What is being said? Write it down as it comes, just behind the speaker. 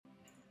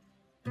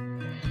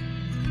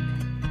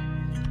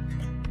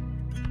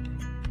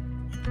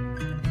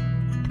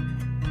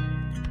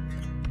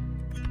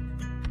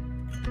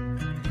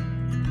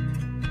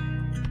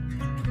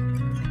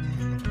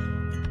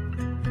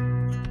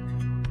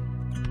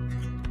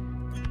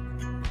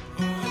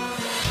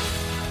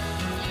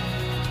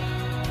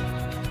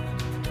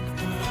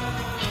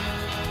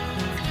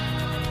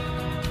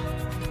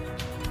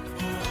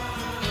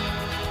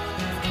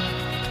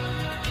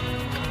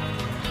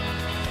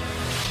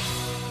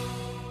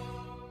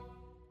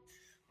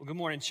Well, good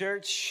morning,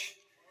 church.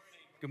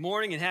 Good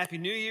morning and Happy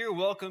New Year.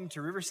 Welcome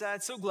to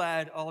Riverside. So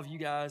glad all of you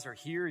guys are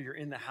here. You're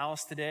in the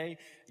house today.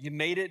 You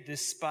made it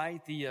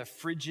despite the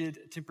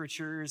frigid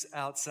temperatures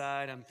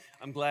outside.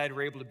 I'm glad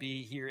we're able to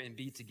be here and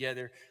be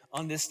together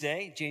on this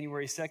day,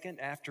 January 2nd,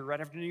 right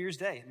after New Year's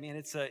Day. Man,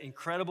 it's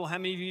incredible. How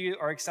many of you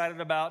are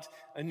excited about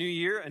a new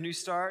year, a new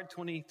start,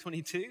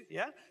 2022?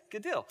 Yeah?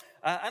 Good deal.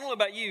 I don't know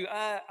about you.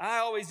 I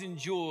always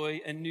enjoy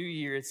a new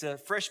year. It's a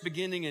fresh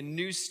beginning, a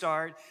new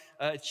start,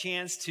 a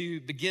chance to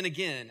begin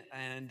again.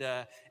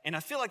 And I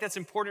feel like that's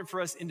important for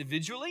us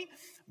individually,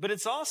 but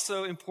it's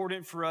also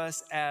important for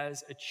us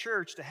as a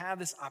church to have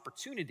this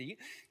opportunity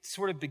to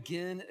sort of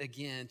begin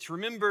again, to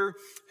remember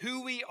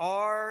who we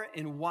are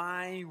and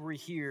why we're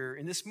here.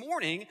 And this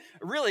morning,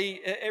 really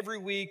every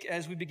week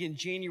as we begin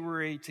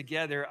January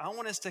together, I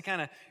want us to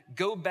kind of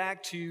go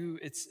back to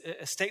it's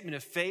a statement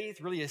of faith,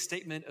 really a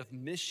statement of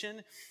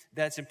mission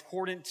that's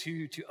important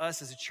to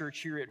us as a church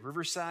here at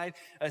Riverside.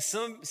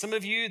 Some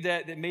of you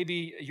that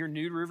maybe you're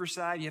new to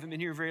Riverside, you haven't been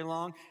here very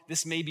long,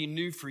 this may be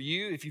new for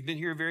you. If you've been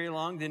here very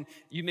long, then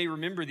you may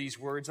remember these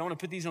words. I want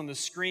to put these on the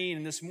screen,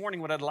 and this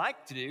morning what I'd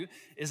like to do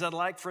is I'd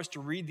like for us to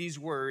read these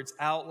words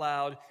out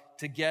loud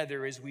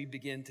together as we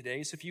begin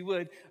today. So if you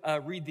would,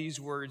 read these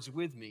words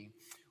with me.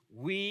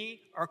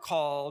 We are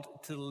called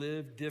to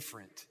live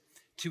different,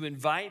 to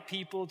invite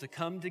people to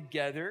come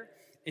together,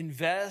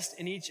 invest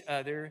in each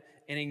other,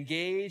 and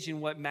engage in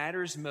what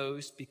matters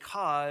most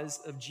because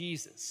of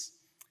Jesus.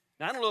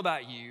 Now, I don't know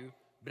about you,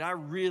 but I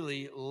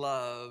really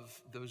love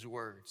those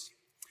words.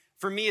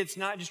 For me, it's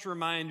not just a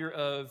reminder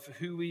of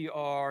who we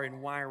are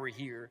and why we're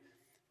here,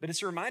 but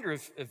it's a reminder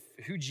of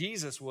who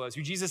Jesus was,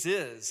 who Jesus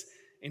is,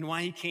 and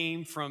why he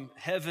came from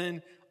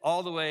heaven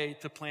all the way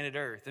to planet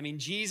Earth. I mean,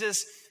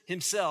 Jesus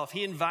himself,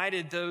 he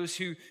invited those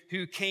who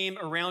came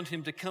around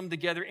him to come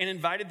together and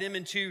invited them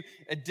into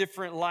a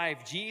different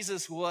life.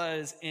 Jesus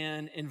was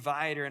an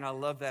inviter, and I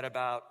love that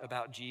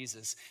about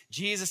Jesus.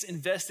 Jesus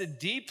invested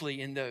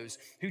deeply in those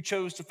who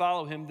chose to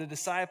follow him, the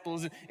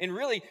disciples, and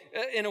really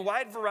in a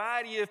wide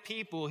variety of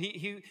people.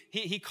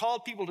 He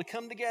called people to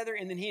come together,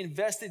 and then he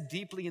invested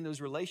deeply in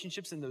those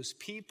relationships and those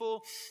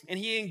people, and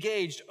he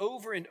engaged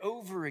over and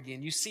over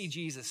again. You see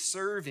Jesus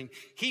serving.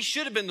 He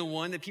should have been the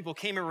one that people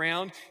came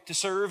around to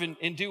serve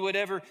and do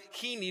whatever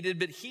he needed,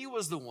 but he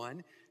was the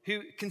one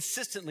who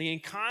consistently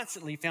and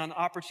constantly found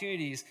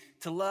opportunities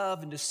to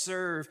love and to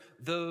serve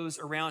those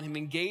around him,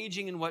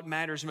 engaging in what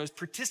matters most,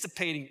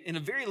 participating in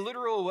a very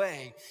literal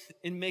way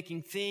in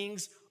making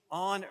things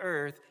on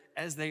earth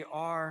as they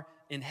are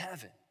in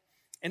heaven.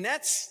 And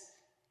that's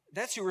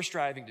who we're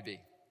striving to be.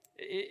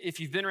 If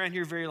you've been around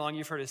here very long,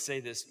 you've heard us say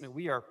this. I mean,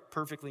 we are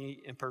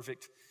perfectly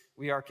imperfect.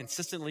 We are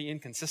consistently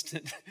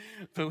inconsistent,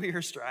 but we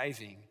are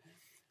striving.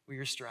 We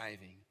are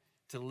striving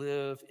to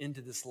live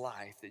into this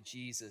life that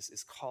Jesus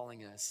is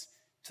calling us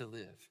to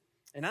live.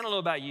 And I don't know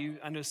about you.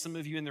 I know some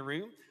of you in the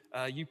room,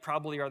 you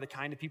probably are the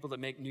kind of people that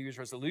make New Year's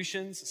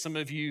resolutions. Some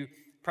of you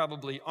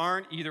probably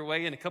aren't. Either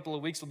way, in a couple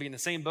of weeks, we'll be in the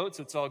same boat,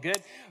 so it's all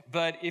good.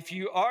 But if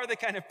you are the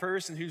kind of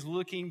person who's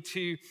looking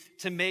to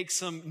make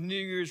some New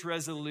Year's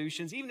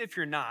resolutions, even if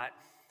you're not,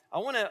 I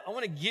want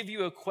to give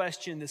you a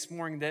question this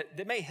morning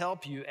that may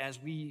help you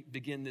as we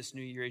begin this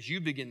new year, as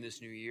you begin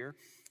this new year.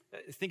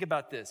 Think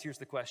about this. Here's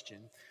the question.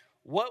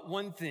 What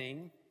one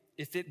thing,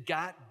 if it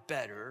got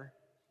better,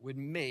 would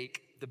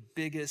make the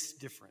biggest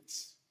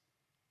difference?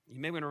 You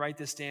may want to write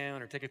this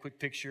down or take a quick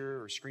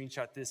picture or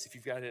screenshot this if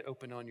you've got it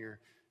open on your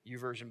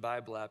YouVersion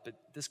Bible app. But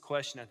this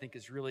question, I think,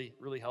 is really,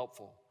 really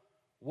helpful.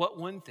 What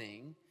one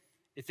thing,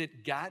 if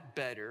it got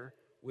better,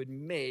 would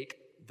make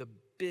the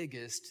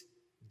biggest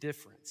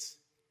difference?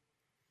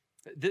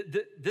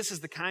 This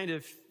is the kind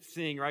of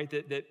thing, right,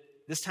 that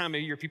this time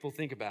of year people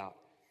think about.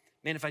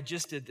 Man, if I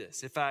just did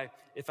this, if I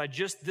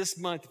just this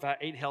month, if I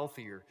ate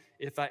healthier,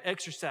 if I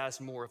exercised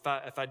more, if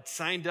I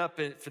signed up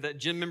for that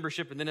gym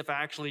membership, and then if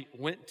I actually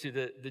went to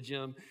the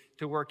gym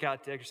to work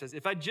out, to exercise,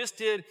 if I just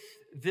did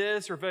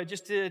this or if I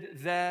just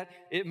did that,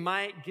 it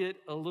might get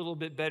a little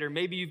bit better.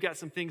 Maybe you've got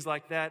some things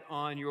like that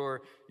on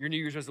your New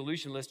Year's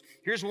resolution list.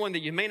 Here's one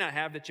that you may not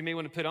have that you may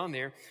want to put on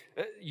there.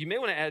 You may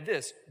want to add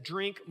this: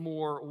 drink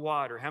more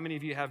water. How many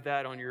of you have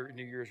that on your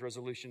New Year's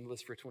resolution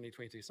list for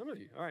 2022? Some of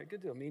you. All right,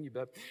 good deal. Me and you,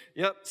 bub.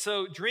 Yep.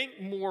 So drink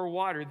more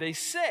water. They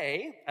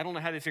say, I don't know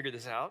how they figure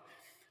this out,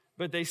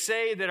 but they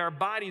say that our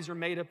bodies are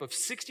made up of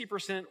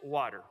 60%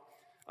 water.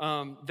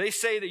 They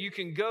say that you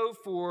can go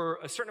for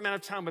a certain amount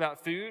of time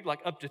without food, like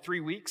up to 3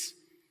 weeks.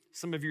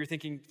 Some of you are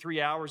thinking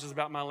 3 hours is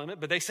about my limit,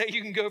 but they say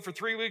you can go for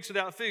 3 weeks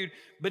without food.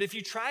 But if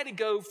you try to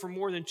go for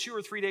more than 2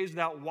 or 3 days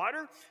without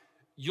water,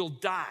 you'll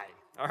die,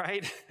 all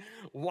right?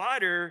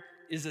 Water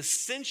is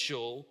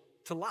essential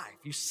to life.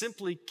 You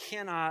simply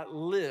cannot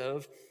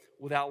live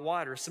without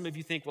water. Some of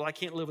you think, well, I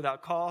can't live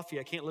without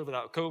coffee, I can't live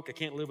without Coke, I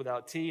can't live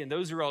without tea, and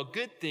those are all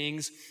good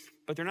things,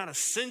 but they're not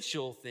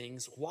essential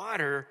things.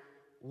 Water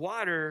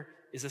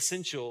is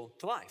essential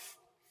to life.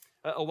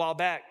 A while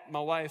back, my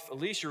wife,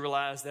 Alicia,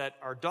 realized that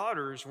our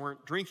daughters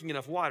weren't drinking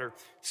enough water,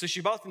 so she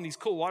bought them these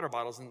cool water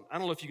bottles, and I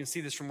don't know if you can see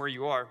this from where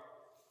you are,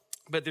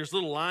 but there's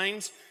little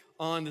lines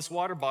on this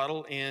water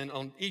bottle, and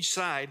on each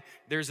side,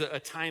 there's a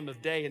time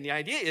of day. And the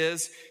idea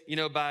is,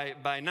 by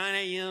 9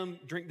 a.m.,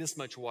 drink this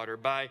much water.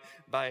 By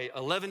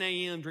 11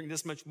 a.m., drink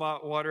this much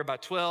water. By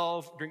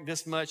 12, drink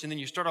this much. And then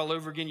you start all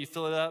over again. You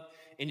fill it up,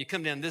 and you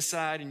come down this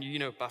side, and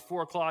by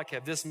 4 o'clock,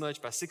 have this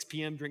much. By 6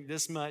 p.m., drink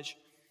this much.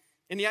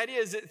 And the idea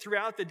is that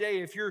throughout the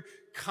day, if you're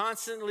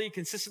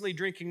consistently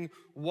drinking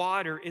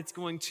water, it's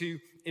going to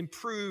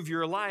improve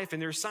your life.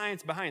 And there's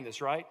science behind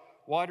this, right?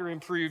 Water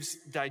improves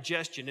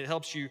digestion. It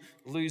helps you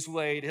lose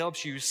weight. It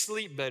helps you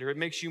sleep better. It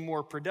makes you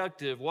more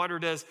productive. Water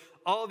does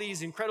all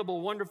these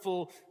incredible,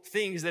 wonderful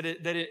things that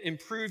it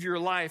improve your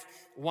life.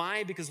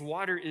 Why? Because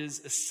water is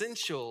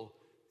essential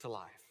to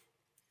life.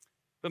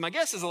 But my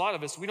guess is a lot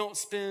of us, we don't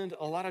spend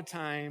a lot of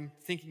time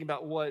thinking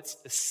about what's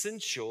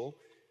essential.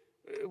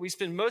 We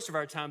spend most of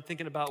our time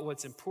thinking about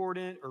what's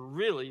important, or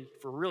really,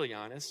 if we're really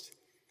honest,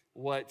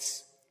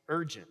 what's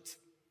urgent.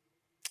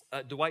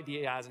 Dwight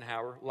D.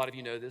 Eisenhower, a lot of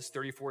you know this,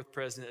 34th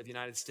President of the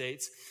United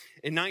States.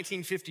 In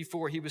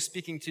 1954, he was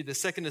speaking to the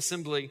Second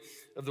Assembly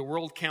of the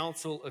World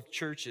Council of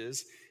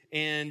Churches,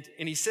 and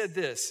he said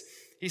this.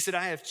 He said,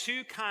 I have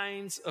two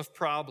kinds of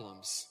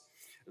problems,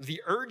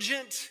 the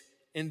urgent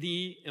and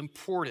the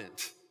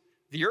important.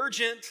 The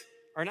urgent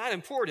are not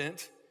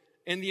important,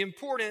 and the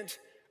important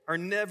are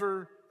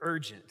never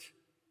urgent.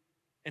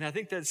 And I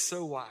think that's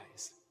so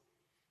wise.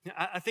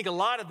 I think a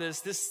lot of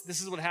this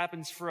is what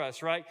happens for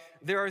us, right?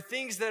 There are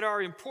things that are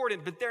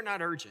important, but they're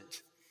not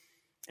urgent.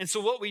 And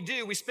so what we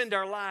do, we spend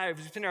our lives,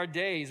 we spend our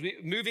days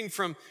moving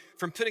from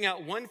putting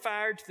out one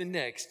fire to the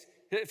next,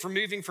 from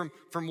moving from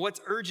what's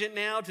urgent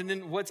now to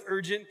then what's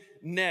urgent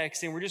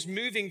next. And we're just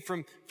moving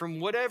from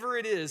whatever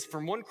it is,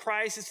 from one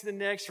crisis to the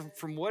next,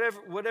 from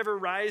whatever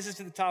rises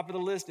to the top of the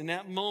list. In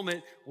that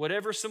moment,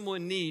 whatever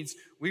someone needs,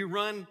 we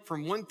run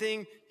from one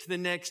thing to the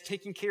next,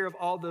 taking care of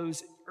all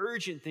those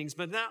urgent things,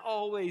 but not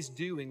always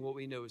doing what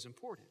we know is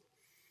important.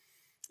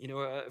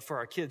 For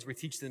our kids, we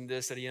teach them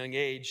this at a young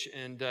age,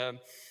 and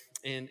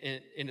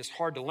it's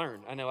hard to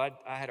learn. I know I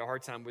had a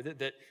hard time with it,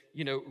 that,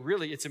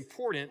 really it's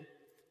important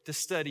to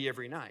study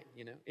every night,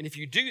 And if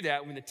you do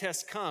that, when the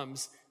test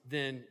comes,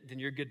 then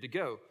you're good to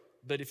go.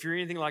 But if you're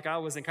anything like I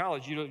was in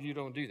college, you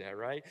don't do that,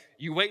 right?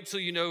 You wait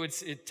till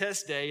it's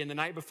test day, and the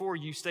night before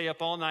you stay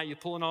up all night, you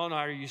pull an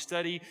all-nighter, you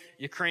study,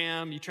 you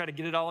cram, you try to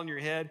get it all in your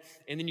head,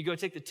 and then you go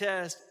take the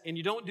test, and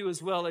you don't do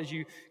as well as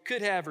you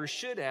could have or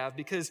should have,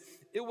 because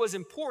it was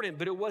important,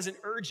 but it wasn't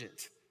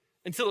urgent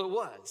until it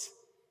was.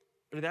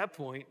 But at that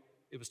point,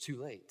 it was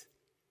too late.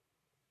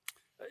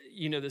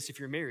 You know this if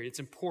you're married. It's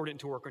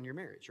important to work on your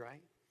marriage, right?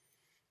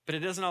 But it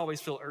doesn't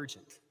always feel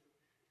urgent.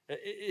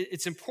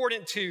 It's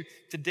important to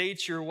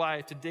date your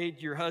wife, to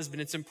date your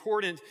husband. It's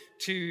important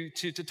to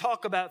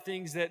talk about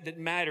things that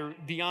matter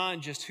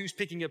beyond just who's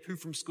picking up who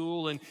from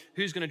school and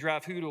who's going to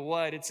drive who to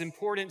what. It's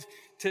important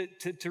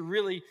to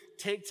really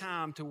take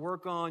time to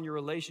work on your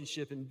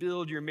relationship and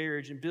build your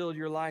marriage and build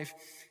your life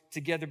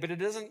together. But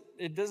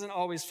it doesn't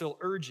always feel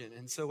urgent.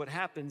 And so what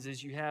happens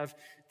is you have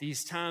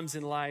these times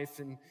in life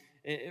and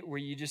where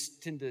you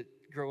just tend to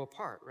grow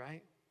apart,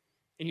 right?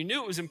 And you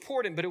knew it was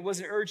important, but it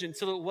wasn't urgent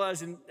until it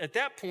was. And at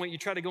that point, you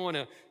try to go on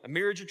a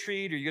marriage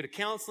retreat or you go to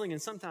counseling, and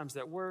sometimes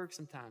that works,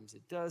 sometimes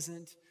it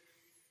doesn't.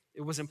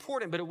 It was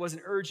important, but it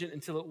wasn't urgent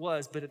until it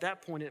was. But at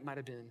that point, it might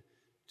have been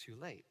too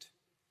late.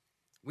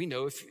 We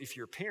know if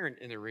you're a parent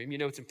in the room,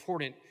 it's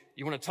important.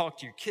 You want to talk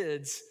to your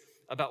kids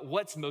about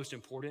what's most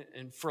important.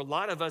 And for a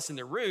lot of us in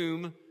the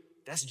room,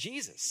 that's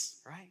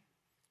Jesus, right?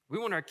 We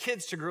want our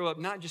kids to grow up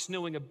not just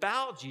knowing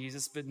about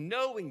Jesus, but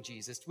knowing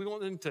Jesus. We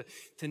want them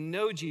to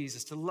know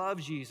Jesus, to love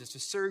Jesus, to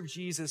serve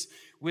Jesus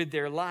with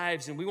their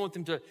lives. And we want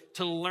them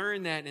to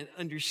learn that and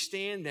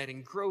understand that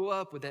and grow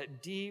up with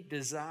that deep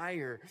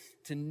desire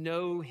to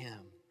know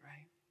him,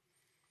 right?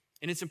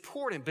 And it's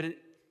important, but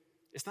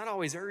it's not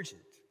always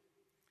urgent.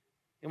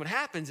 And what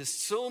happens is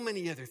so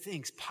many other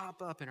things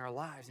pop up in our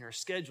lives, in our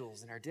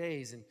schedules, in our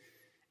days,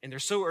 and they're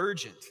so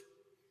urgent.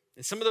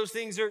 And some of those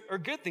things are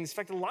good things. In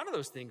fact, a lot of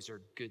those things are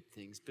good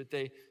things, but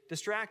they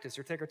distract us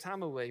or take our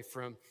time away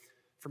from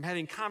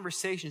having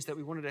conversations that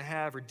we wanted to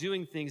have or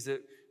doing things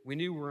that we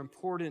knew were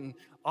important. And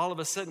all of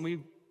a sudden,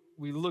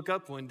 we look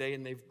up one day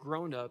and they've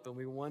grown up, and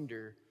we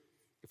wonder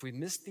if we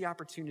missed the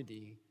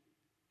opportunity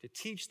to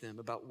teach them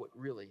about what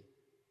really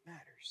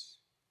matters.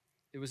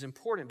 It was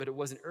important, but it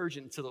wasn't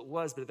urgent until it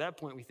was. But at that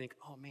point, we think,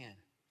 oh man,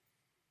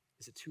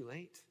 is it too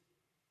late?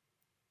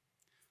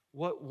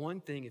 What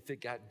one thing, if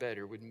it got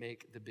better, would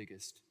make the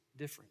biggest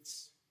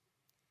difference?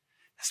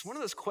 That's one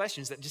of those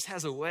questions that just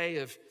has a way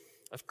of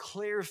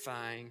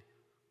clarifying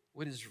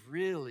what is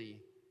really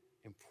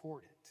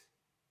important.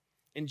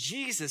 And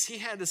Jesus, he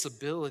had this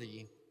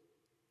ability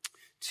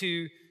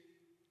to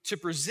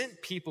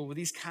present people with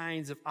these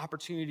kinds of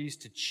opportunities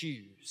to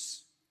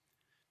choose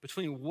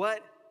between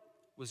what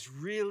was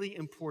really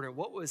important,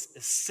 what was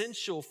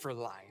essential for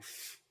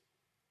life,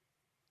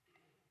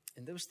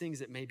 and those things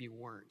that maybe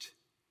weren't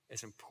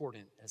as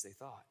important as they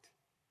thought.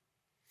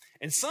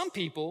 And some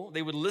people,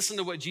 they would listen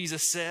to what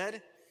Jesus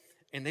said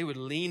and they would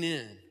lean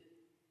in.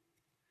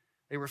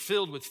 They were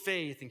filled with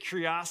faith and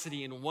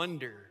curiosity and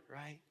wonder,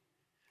 right?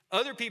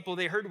 Other people,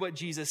 they heard what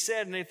Jesus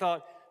said and they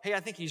thought, hey, I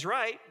think he's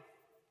right.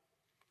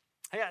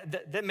 Hey,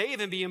 that may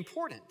even be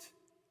important.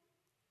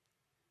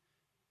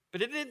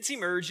 But it didn't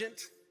seem urgent.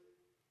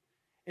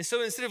 And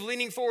so instead of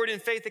leaning forward in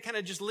faith, they kind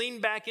of just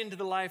leaned back into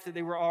the life that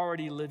they were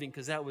already living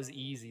because that was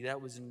easy,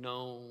 that was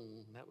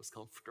known, that was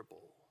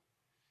comfortable.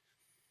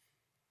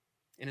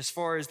 And as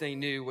far as they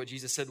knew, what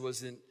Jesus said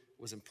was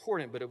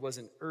important, but it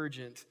wasn't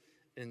urgent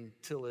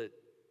until it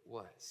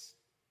was.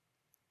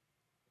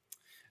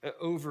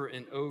 Over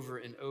and over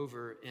and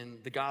over in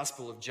the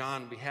Gospel of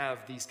John, we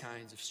have these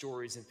kinds of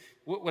stories. And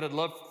what I'd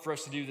love for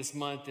us to do this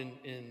month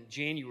in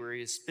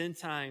January is spend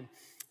time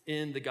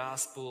in the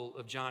Gospel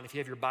of John. If you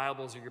have your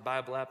Bibles or your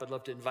Bible app, I'd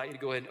love to invite you to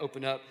go ahead and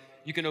open up.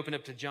 You can open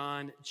up to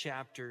John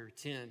chapter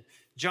 10.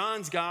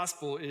 John's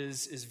Gospel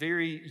is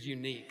very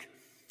unique.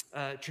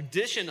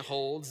 Tradition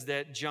holds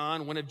that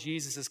John, one of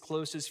Jesus'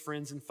 closest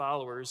friends and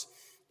followers,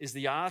 is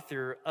the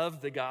author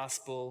of the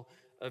Gospel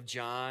of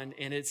John.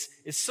 And it's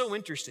so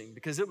interesting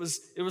because it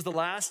was the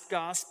last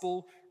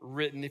gospel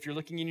written. If you're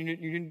looking in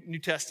your New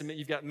Testament,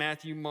 you've got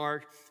Matthew,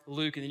 Mark,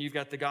 Luke, and then you've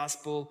got the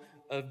Gospel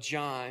of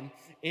John.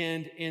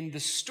 And the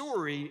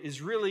story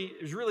is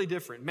really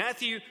different.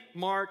 Matthew,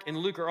 Mark, and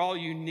Luke are all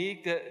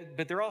unique,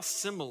 but they're all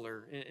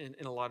similar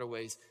in a lot of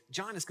ways.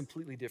 John is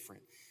completely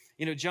different.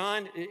 You know,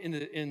 John,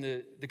 in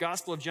the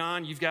Gospel of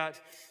John, you've got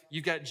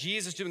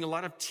Jesus doing a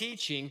lot of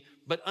teaching,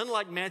 but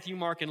unlike Matthew,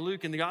 Mark, and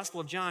Luke, in the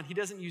Gospel of John, he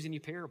doesn't use any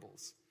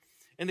parables.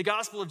 In the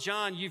Gospel of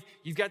John,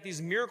 you've got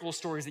these miracle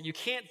stories that you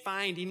can't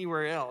find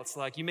anywhere else.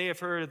 Like you may have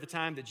heard at the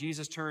time that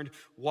Jesus turned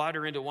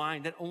water into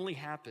wine. That only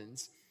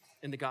happens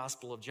in the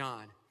Gospel of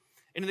John.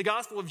 And in the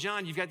Gospel of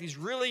John, you've got these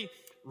really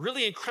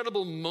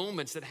incredible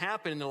moments that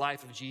happen in the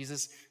life of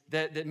Jesus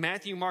that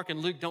Matthew, Mark, and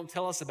Luke don't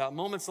tell us about.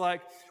 Moments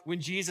like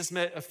when Jesus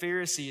met a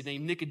Pharisee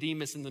named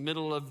Nicodemus in the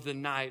middle of the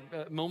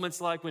night.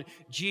 Moments like when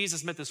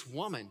Jesus met this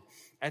woman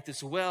at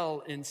this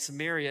well in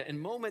Samaria.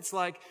 And moments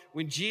like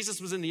when Jesus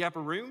was in the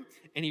upper room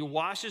and he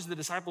washes the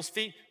disciples'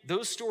 feet.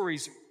 Those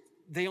stories,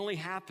 they only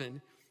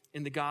happen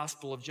in the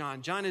Gospel of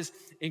John. John is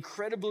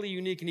incredibly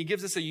unique, and he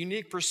gives us a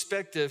unique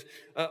perspective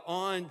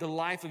on the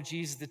life of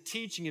Jesus, the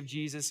teaching of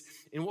Jesus,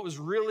 and what was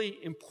really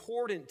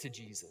important to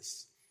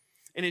Jesus.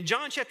 And in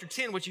John chapter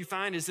 10, what you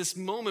find is this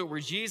moment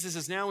where Jesus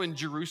is now in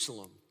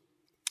Jerusalem.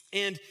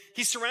 And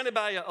he's surrounded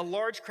by a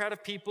large crowd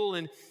of people,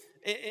 and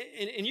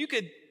you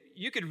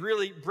could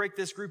really break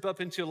this group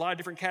up into a lot of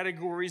different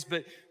categories,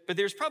 but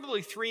there's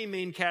probably three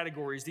main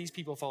categories these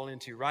people fall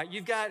into, right?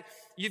 You've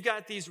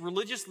got these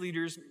religious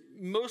leaders,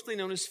 mostly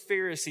known as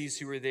Pharisees,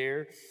 who are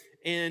there,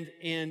 and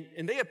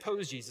they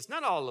oppose Jesus.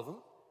 Not all of them.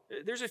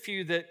 There's a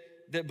few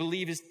that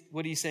believe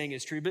what he's saying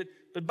is true,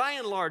 but by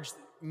and large,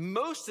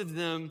 most of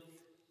them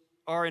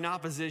are in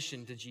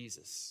opposition to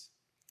Jesus.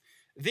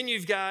 Then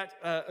you've got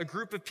a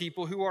group of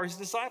people who are his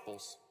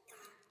disciples.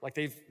 Like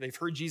they've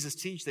heard Jesus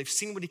teach, they've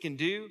seen what he can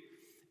do,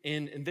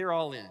 and they're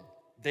all in.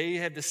 They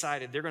have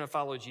decided they're going to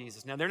follow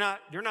Jesus. Now, they're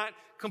not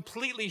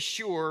completely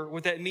sure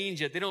what that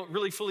means yet. They don't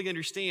really fully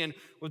understand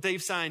what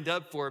they've signed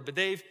up for, but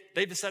they've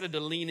decided to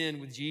lean in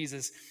with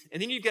Jesus.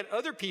 And then you've got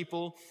other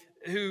people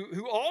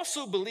who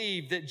also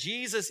believe that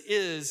Jesus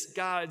is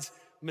God's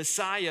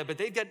Messiah, but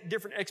they've got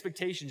different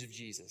expectations of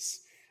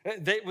Jesus.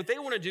 What they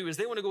want to do is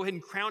they want to go ahead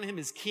and crown him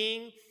as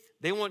king.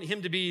 They want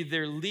him to be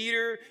their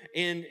leader,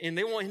 and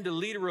they want him to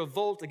lead a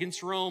revolt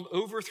against Rome,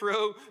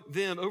 overthrow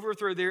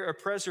their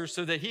oppressors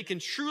so that he can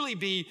truly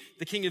be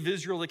the king of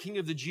Israel, the king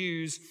of the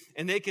Jews,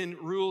 and they can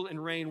rule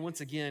and reign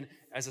once again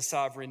as a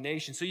sovereign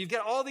nation. So you've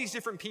got all these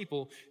different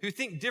people who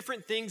think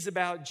different things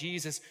about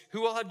Jesus,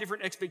 who all have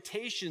different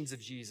expectations of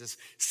Jesus.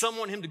 Some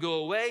want him to go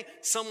away,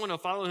 some want to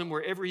follow him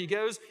wherever he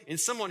goes, and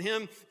some want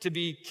him to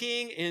be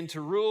king and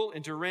to rule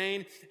and to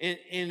reign. And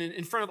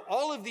in front of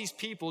all of these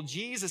people,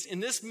 Jesus, in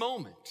this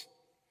moment,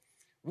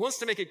 wants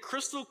to make it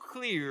crystal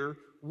clear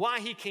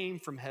why he came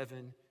from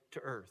heaven to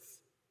earth.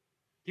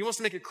 He wants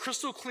to make it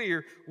crystal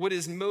clear what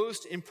is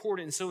most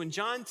important. And so in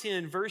John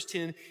 10, verse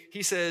 10,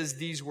 he says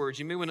these words.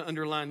 You may want to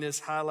underline this,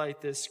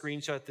 highlight this,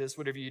 screenshot this,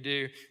 whatever you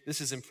do.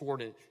 This is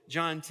important.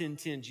 John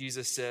 10:10,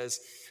 Jesus says,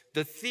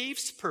 "The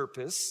thief's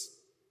purpose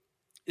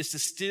is to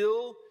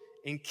steal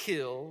and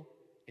kill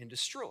and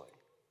destroy."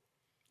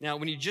 Now,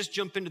 when you just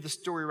jump into the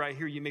story right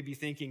here, you may be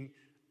thinking,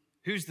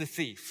 who's the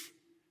thief?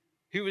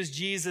 Who is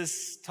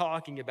Jesus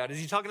talking about? Is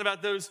he talking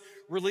about those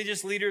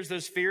religious leaders,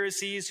 those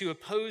Pharisees who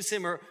oppose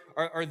him? Or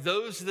are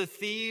those the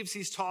thieves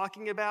he's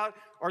talking about?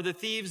 Are the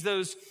thieves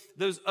those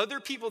other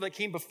people that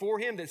came before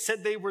him that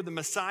said they were the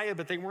Messiah,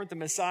 but they weren't the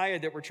Messiah,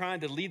 that were trying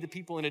to lead the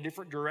people in a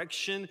different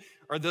direction?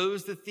 Are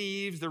those the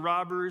thieves, the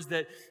robbers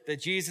that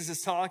Jesus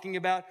is talking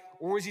about?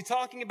 Or is he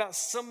talking about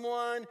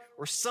someone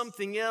or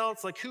something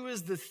else? Like, who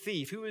is the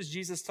thief? Who is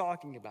Jesus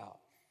talking about?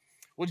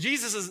 Well,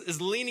 Jesus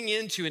is leaning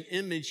into an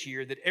image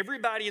here that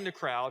everybody in the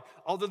crowd,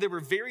 although they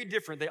were very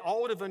different, they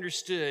all would have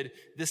understood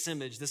this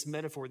image, this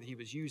metaphor that he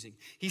was using.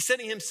 He's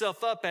setting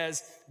himself up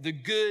as the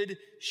good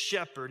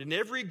shepherd. And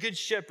every good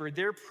shepherd,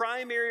 their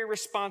primary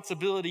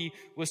responsibility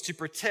was to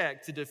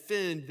protect, to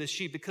defend the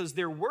sheep, because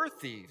there were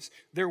thieves,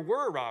 there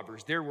were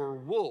robbers, there were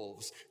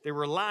wolves, there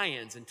were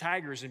lions and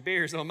tigers and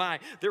bears, oh my.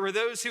 There were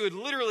those who would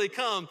literally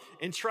come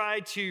and try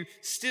to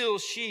steal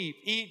sheep,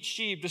 eat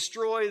sheep,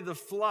 destroy the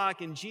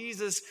flock. And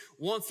Jesus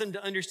wants them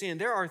to understand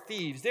there are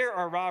thieves, there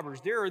are robbers,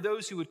 there are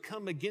those who would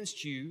come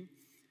against you,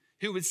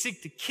 who would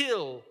seek to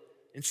kill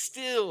and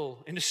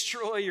steal and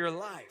destroy your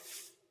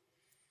life.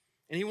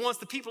 And he wants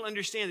the people to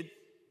understand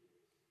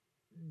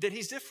that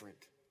he's different.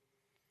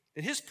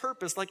 That his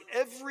purpose, like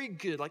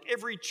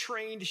every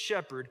trained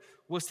shepherd,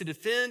 was to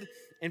defend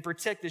and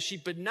protect the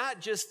sheep. But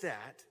not just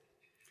that.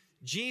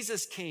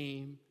 Jesus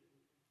came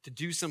to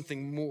do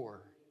something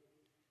more.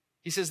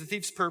 He says the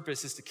thief's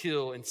purpose is to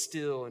kill and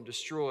steal and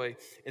destroy.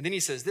 And then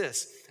he says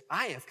this,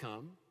 I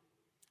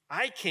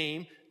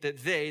came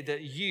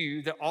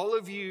that all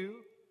of you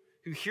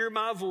who hear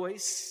my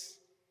voice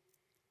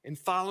and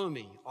follow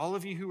me, all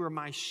of you who are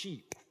my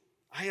sheep,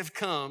 I have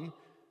come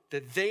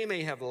that they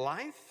may have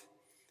life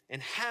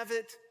and have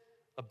it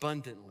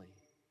abundantly.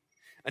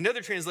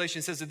 Another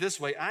translation says it this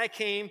way, I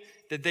came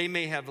that they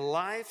may have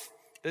life,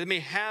 that they may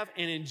have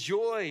and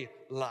enjoy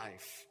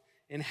life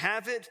and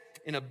have it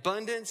in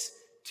abundance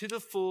to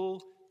the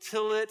full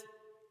till it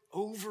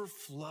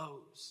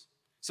overflows.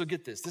 So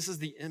get this. This is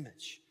the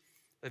image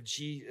of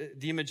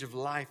the image of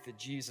life that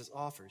Jesus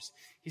offers.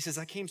 He says,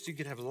 I came so you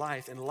could have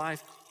life and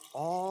life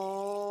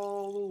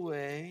all the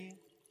way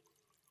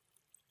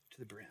to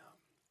the brim.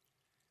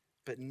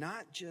 But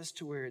not just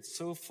to where it's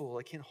so full,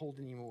 I can't hold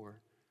anymore.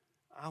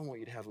 I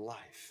want you to have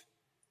life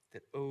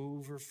that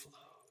overflows.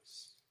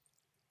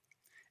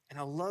 And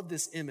I love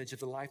this image of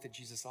the life that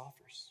Jesus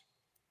offers.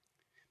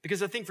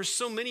 Because I think for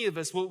so many of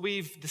us, what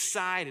we've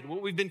decided,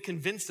 what we've been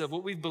convinced of,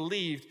 what we've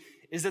believed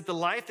is that the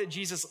life that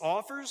Jesus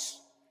offers,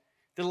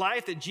 the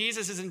life that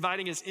Jesus is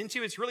inviting us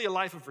into, it's really a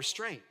life of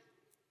restraint.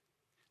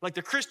 Like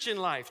the Christian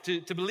life,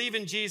 to believe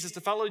in Jesus, to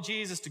follow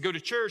Jesus, to go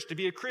to church, to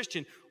be a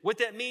Christian. What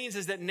that means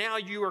is that now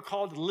you are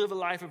called to live a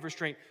life of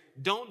restraint.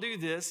 Don't do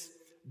this.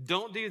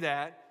 Don't do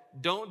that.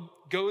 Don't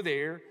go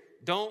there.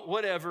 Don't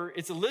whatever.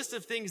 It's a list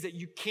of things that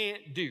you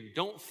can't do.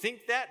 Don't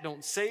think that.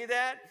 Don't say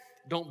that.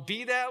 Don't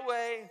be that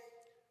way.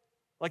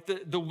 Like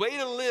the way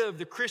to live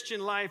the Christian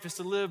life is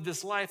to live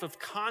this life of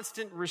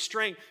constant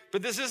restraint.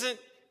 But this isn't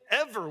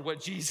ever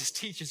what Jesus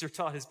teaches or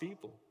taught his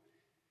people.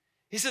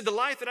 He said, the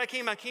life that I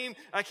came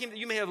that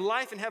you may have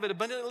life and have it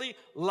abundantly,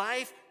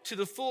 life to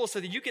the full, so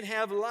that you can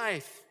have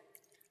life.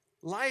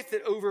 Life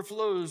that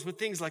overflows with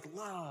things like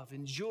love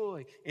and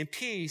joy and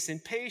peace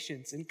and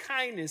patience and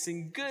kindness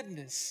and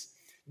goodness,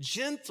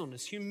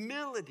 gentleness,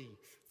 humility,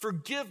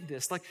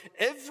 forgiveness. Like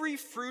every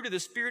fruit of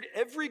the Spirit,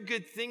 every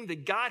good thing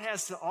that God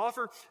has to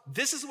offer,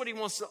 this is what he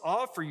wants to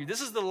offer you.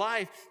 This is the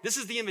life. This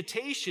is the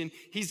invitation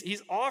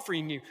he's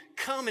offering you.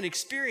 Come and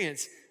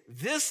experience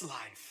this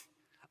life,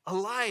 a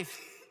life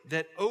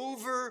that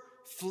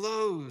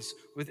overflows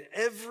with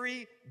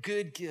every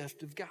good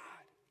gift of God.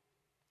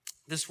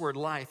 This word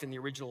life in the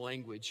original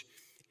language,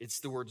 it's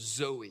the word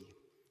zoe.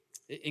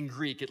 In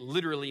Greek, it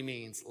literally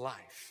means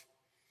life.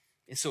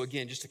 And so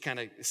again, just to kind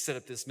of set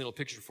up this middle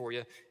picture for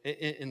you,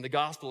 in the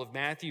Gospel of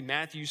Matthew,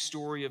 Matthew's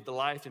story of the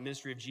life and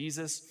ministry of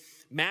Jesus,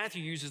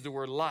 Matthew uses the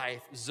word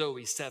life,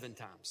 zoe, 7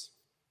 times.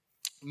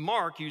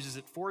 Mark uses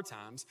it 4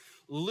 times.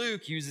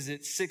 Luke uses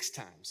it 6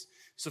 times.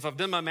 So if I've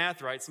done my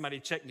math right, somebody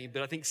check me,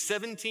 but I think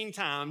 17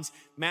 times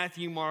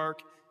Matthew,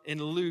 Mark,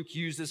 and Luke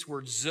use this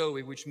word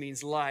zoe, which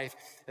means life,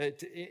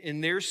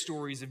 in their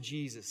stories of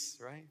Jesus,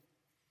 right?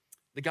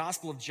 The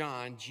Gospel of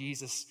John,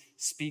 Jesus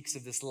speaks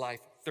of this life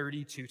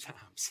 32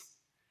 times.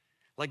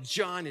 Like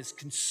John is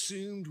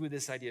consumed with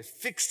this idea,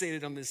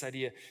 fixated on this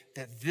idea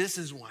that this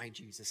is why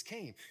Jesus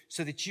came,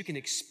 so that you can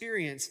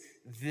experience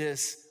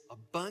this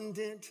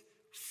abundant,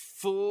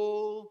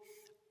 full,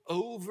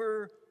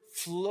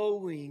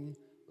 overflowing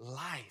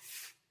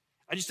life.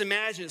 I just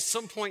imagine at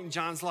some point in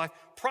John's life,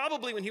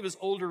 probably when he was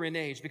older in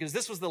age, because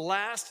this was the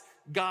last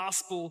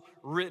gospel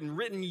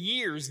written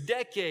years,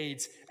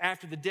 decades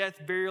after the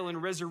death, burial,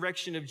 and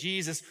resurrection of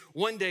Jesus.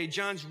 One day,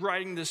 John's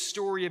writing this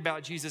story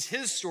about Jesus,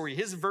 his story,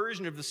 his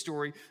version of the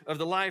story of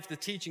the life, the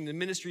teaching, the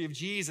ministry of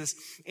Jesus.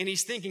 And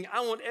he's thinking,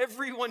 I want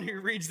everyone who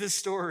reads this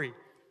story,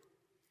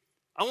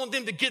 I want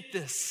them to get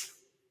this.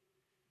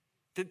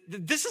 That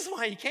this is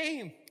why he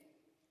came.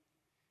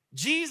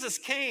 Jesus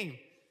came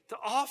to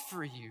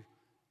offer you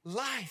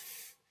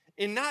life,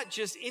 and not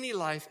just any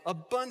life,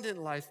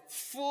 abundant life,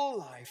 full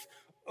life,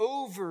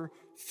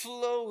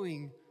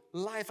 overflowing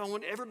life. I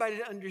want everybody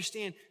to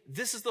understand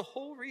this is the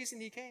whole reason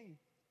he came.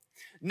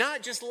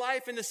 Not just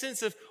life in the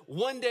sense of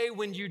one day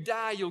when you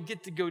die, you'll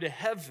get to go to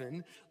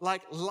heaven,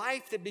 like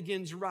life that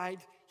begins right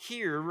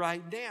here,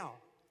 right now.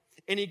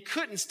 And he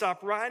couldn't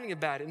stop writing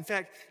about it. In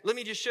fact, let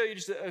me just show you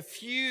just a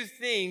few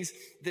things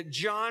that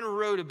John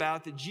wrote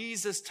about, that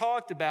Jesus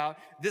talked about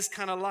this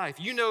kind of life.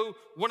 You know,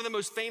 one of the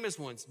most famous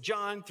ones,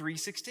 John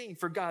 3:16,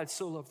 for God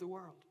so loved the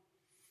world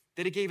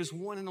that he gave his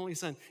one and only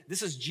son.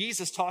 This is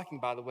Jesus talking,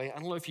 by the way. I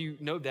don't know if you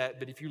know that,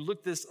 but if you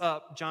look this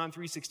up, John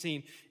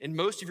 3:16, in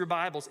most of your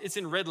Bibles, it's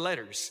in red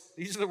letters.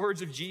 These are the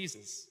words of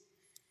Jesus.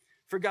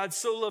 For God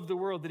so loved the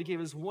world that he gave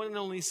his one and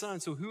only son,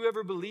 so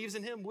whoever believes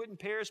in him wouldn't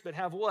perish, but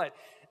have what?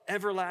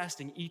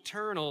 Everlasting,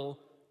 eternal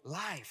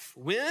life.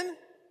 When?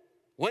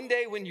 One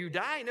day when you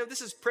die? No,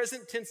 this is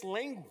present tense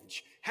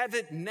language. Have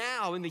it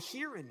now, in the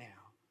here and now.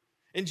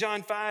 In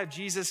John 5,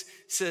 Jesus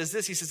says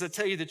this. He says, I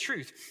tell you the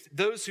truth.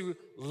 Those who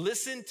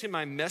listen to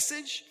my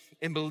message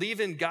and believe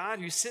in God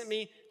who sent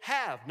me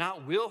have,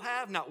 not will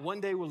have, not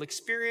one day will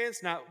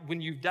experience, not when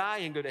you die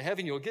and go to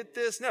heaven, you'll get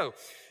this. No,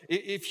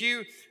 if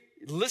you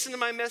listen to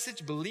my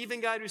message, believe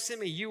in God who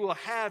sent me, you will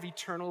have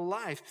eternal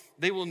life.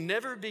 They will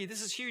never be,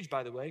 this is huge,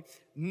 by the way,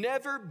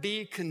 never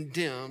be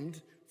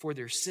condemned for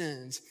their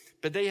sins,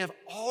 but they have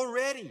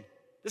already,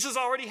 this has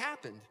already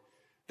happened.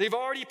 They've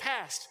already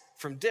passed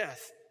from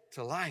death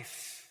to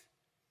life.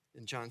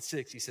 In John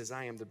 6, he says,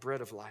 I am the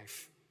bread of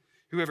life.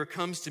 Whoever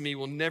comes to me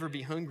will never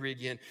be hungry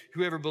again.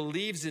 Whoever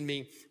believes in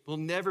me will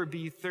never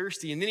be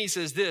thirsty. And then he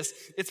says this,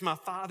 it's my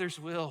Father's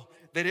will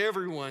that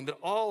everyone, that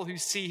all who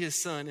see his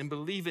son and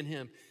believe in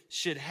him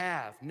should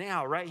have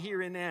now, right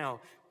here and now,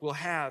 will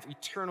have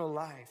eternal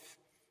life,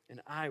 and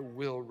I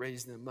will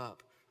raise them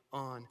up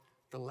on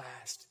the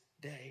last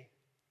day.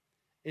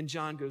 And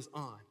John goes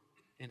on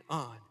and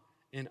on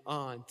and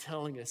on,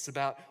 telling us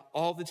about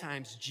all the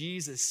times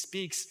Jesus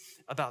speaks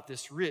about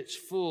this rich,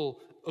 full,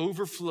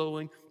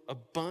 overflowing,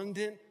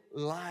 abundant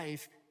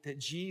life that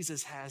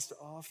Jesus has to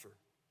offer.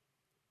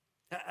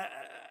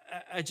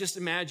 I just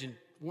imagine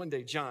one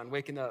day John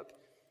waking up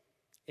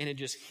and it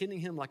just hitting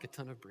him like a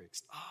ton of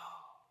bricks. Oh,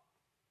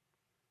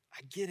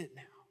 I get it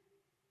now.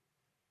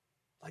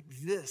 Like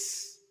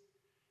this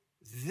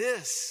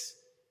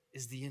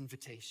is the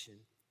invitation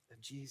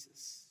of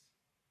Jesus.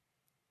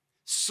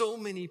 So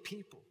many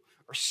people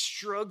are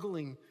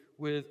struggling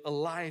with a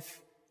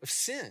life of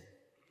sin,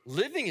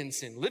 living in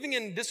sin, living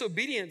in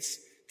disobedience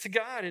to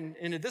God,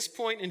 and at this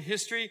point in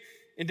history,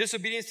 in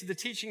disobedience to the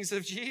teachings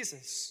of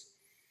Jesus.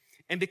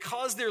 And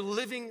because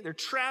they're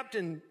trapped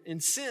in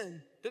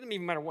sin, doesn't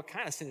even matter what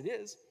kind of sin it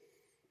is,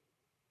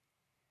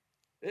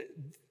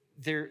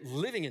 they're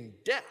living in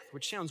death,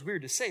 which sounds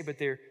weird to say, but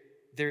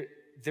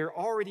they're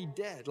already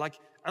dead. Like,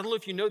 I don't know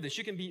if you know this,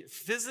 you can be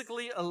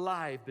physically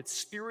alive, but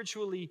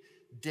spiritually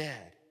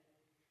dead.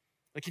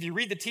 Like, if you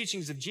read the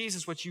teachings of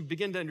Jesus, what you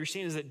begin to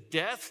understand is that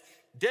death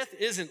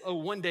isn't, oh,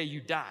 one day you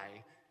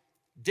die.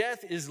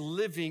 Death is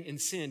living in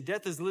sin.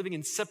 Death is living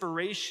in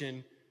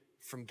separation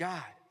from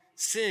God.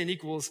 Sin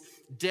equals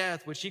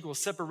death, which equals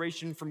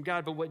separation from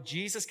God. But what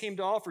Jesus came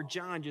to offer,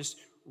 John just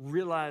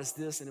realized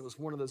this, and it was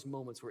one of those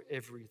moments where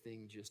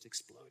everything just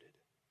exploded.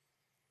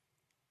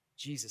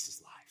 Jesus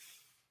is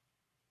life.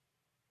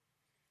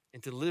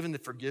 And to live in the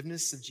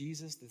forgiveness of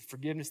Jesus, the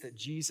forgiveness that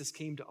Jesus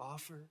came to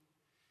offer,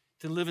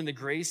 to live in the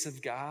grace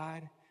of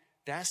God,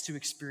 that's to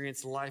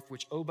experience life,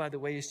 which, oh, by the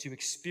way, is to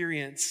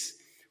experience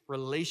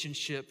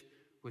relationship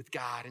with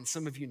God. And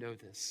some of you know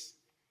this.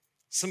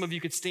 Some of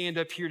you could stand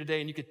up here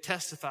today and you could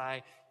testify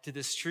to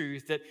this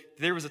truth, that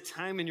there was a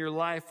time in your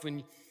life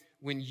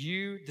when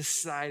you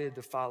decided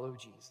to follow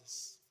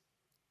Jesus.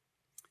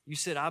 You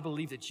said, I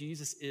believe that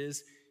Jesus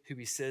is who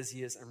he says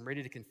he is. I'm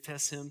ready to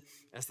confess him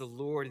as the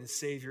Lord and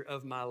Savior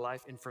of my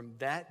life. And from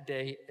that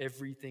day,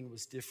 everything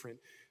was different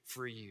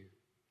for you.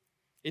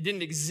 It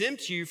didn't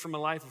exempt you from a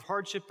life of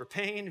hardship or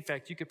pain. In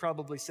fact, you could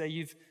probably say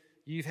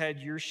you've had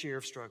your share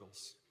of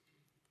struggles.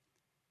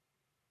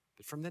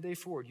 But from that day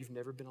forward, you've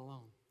never been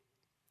alone.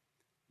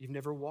 You've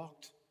never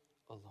walked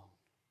alone.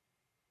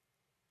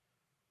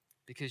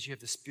 Because you have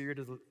the Spirit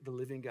of the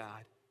living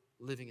God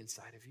living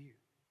inside of you.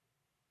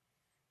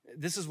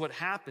 This is what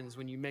happens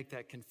when you make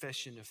that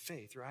confession of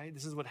faith, right?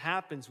 This is what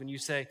happens when you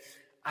say,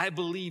 I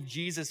believe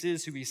Jesus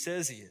is who he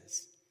says he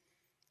is,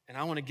 and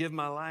I want to give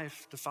my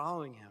life to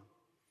following him.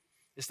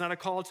 It's not a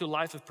call to a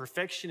life of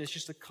perfection. It's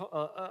just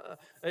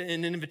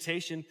an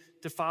invitation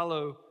to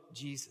follow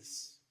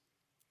Jesus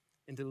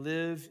and to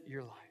live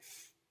your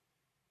life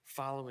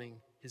following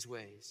his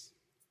ways.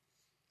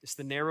 It's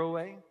the narrow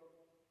way,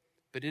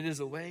 but it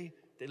is a way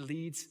that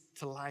leads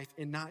to life,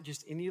 and not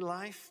just any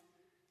life,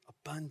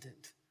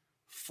 abundant,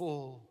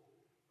 full,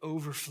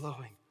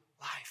 overflowing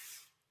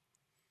life.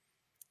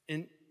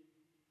 And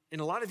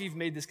a lot of you have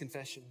made this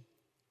confession.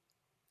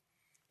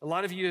 A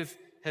lot of you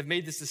have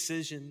made this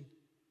decision.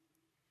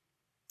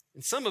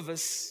 And some of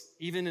us,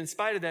 even in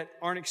spite of that,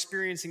 aren't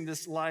experiencing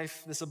this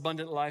life, this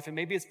abundant life. And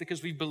maybe it's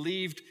because we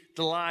believed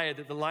the lie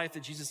that the life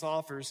that Jesus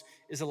offers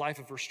is a life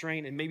of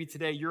restraint. And maybe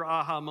today your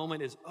aha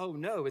moment is, oh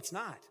no, it's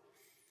not.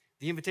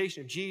 The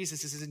invitation of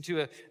Jesus is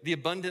into the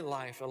abundant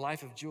life, a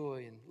life of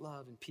joy and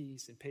love and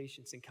peace and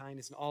patience and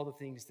kindness and all the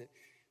things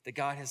that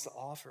God has to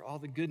offer, all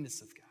the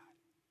goodness of God.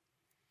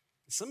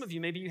 And some of you,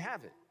 maybe you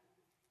haven't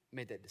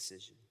made that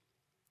decision.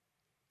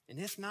 And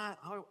if not,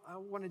 I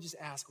want to just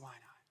ask, why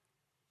not?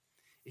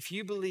 If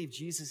you believe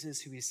Jesus is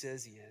who he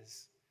says he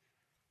is,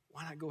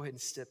 why not go ahead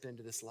and step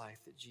into this life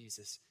that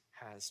Jesus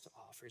has to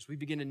offer? As we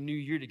begin a new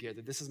year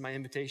together, this is my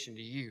invitation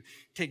to you.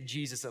 Take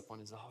Jesus up on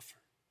his offer.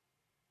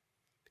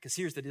 Because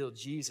here's the deal.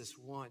 Jesus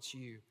wants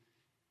you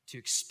to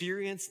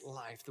experience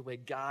life the way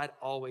God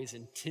always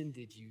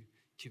intended you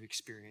to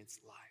experience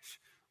life.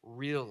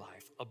 Real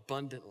life,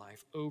 abundant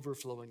life,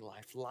 overflowing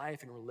life,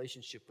 life in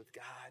relationship with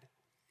God.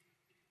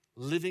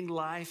 Living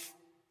life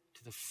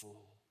to the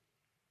full.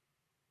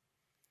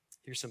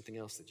 Here's something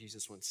else that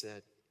Jesus once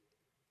said.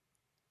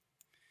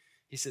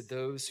 He said,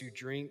 those who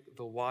drink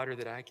the water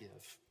that I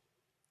give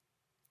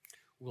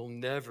will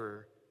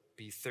never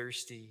be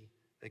thirsty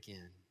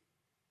again.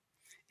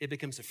 It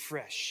becomes a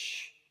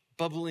fresh,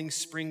 bubbling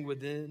spring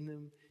within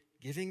them,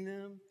 giving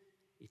them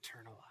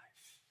eternal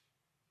life.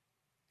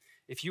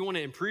 If you want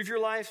to improve your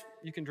life,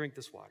 you can drink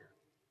this water.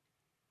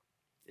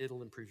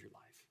 It'll improve your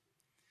life.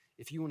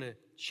 If you want to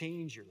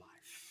change your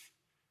life,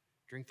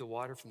 drink the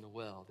water from the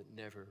well that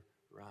never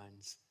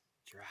runs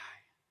dry.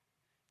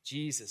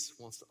 Jesus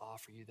wants to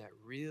offer you that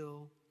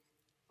real,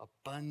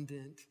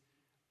 abundant,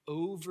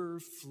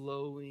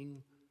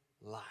 overflowing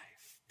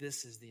life.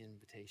 This is the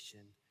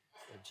invitation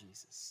of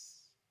Jesus.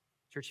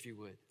 Church, if you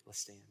would, let's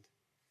stand.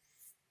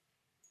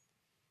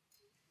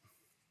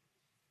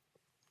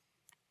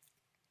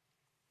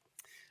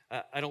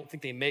 I don't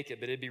think they make it,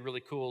 but it'd be really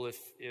cool if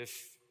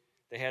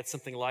they had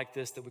something like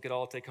this that we could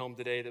all take home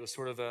today that was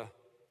sort of a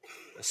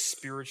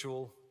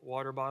spiritual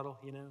water bottle,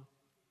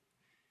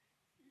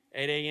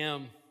 8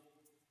 a.m.,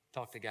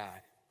 talk to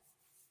God.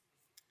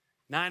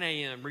 9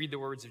 a.m., read the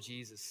words of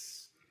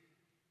Jesus.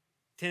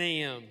 10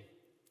 a.m.,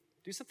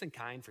 do something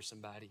kind for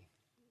somebody.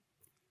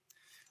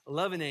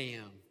 11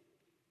 a.m.,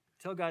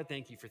 tell God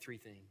thank you for 3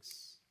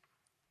 things.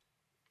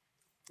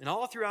 And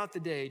all throughout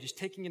the day, just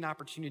taking an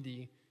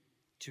opportunity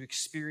to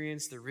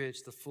experience the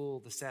rich, the full,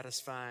 the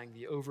satisfying,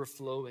 the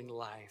overflowing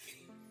life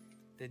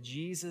that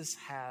Jesus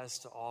has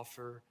to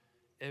offer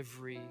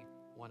every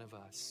one of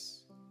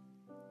us.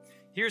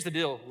 Here's the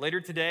deal. Later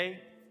today,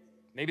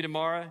 maybe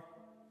tomorrow,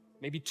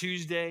 maybe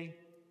Tuesday,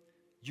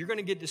 you're going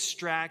to get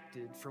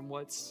distracted from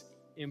what's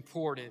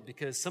important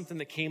because something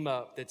that came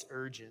up that's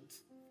urgent.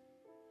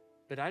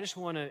 But I just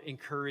want to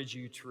encourage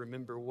you to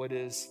remember what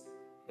is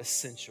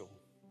essential.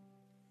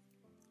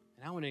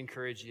 And I want to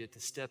encourage you to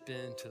step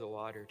into the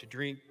water, to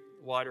drink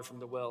water from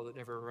the well that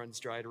never runs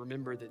dry, to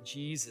remember that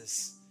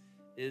Jesus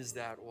is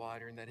that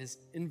water and that his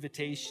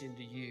invitation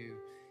to you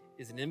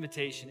is an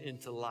invitation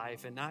into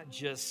life, and not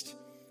just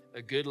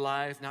a good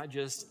life, not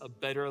just a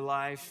better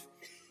life,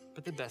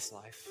 but the best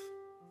life.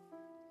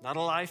 Not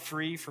a life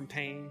free from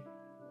pain,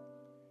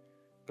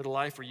 but a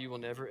life where you will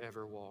never,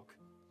 ever walk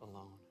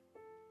alone.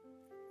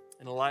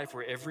 And a life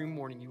where every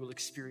morning you will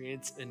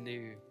experience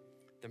anew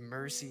the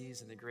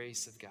mercies and the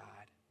grace of God.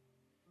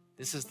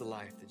 This is the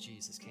life that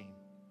Jesus came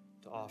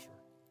to offer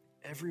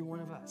every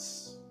one of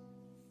us.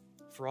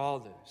 For all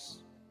those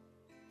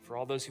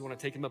who want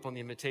to take him up on the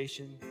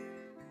invitation,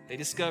 they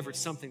discovered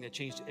something that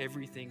changed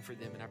everything for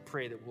them. And I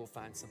pray that we'll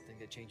find something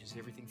that changes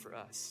everything for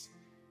us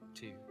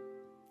too.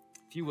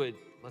 If you would,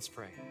 let's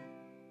pray.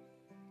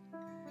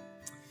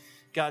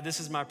 God, this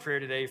is my prayer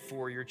today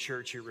for your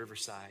church here at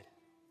Riverside,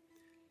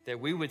 that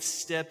we would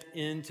step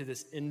into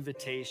this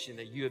invitation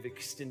that you have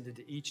extended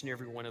to each and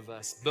every one of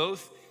us,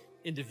 both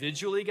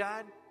individually,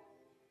 God,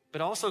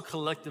 but also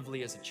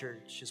collectively as a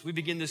church. As we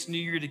begin this new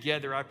year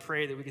together, I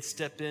pray that we could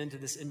step into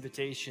this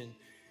invitation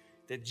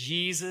that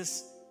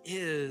Jesus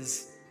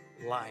is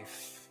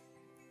life.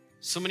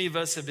 So many of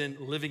us have been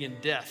living in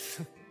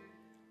death,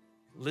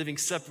 living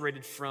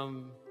separated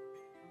from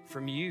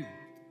you.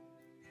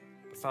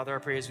 But Father, I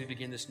pray as we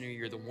begin this new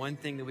year, the one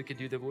thing that we could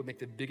do that would make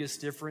the biggest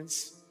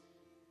difference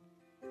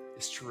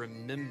is to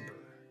remember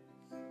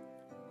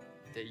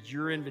that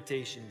your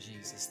invitation,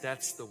 Jesus,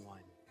 that's the one.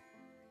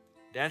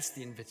 That's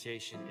the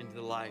invitation into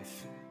the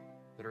life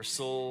that our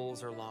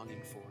souls are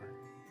longing for.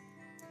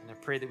 And I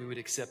pray that we would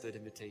accept that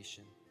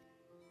invitation.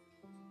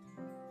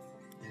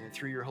 And that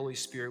through your Holy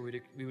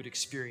Spirit, we would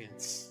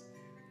experience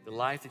the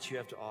life that you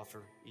have to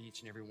offer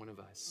each and every one of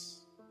us.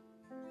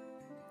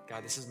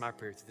 God, this is my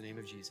prayer through the name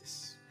of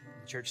Jesus.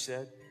 The church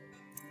said,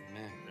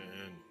 amen.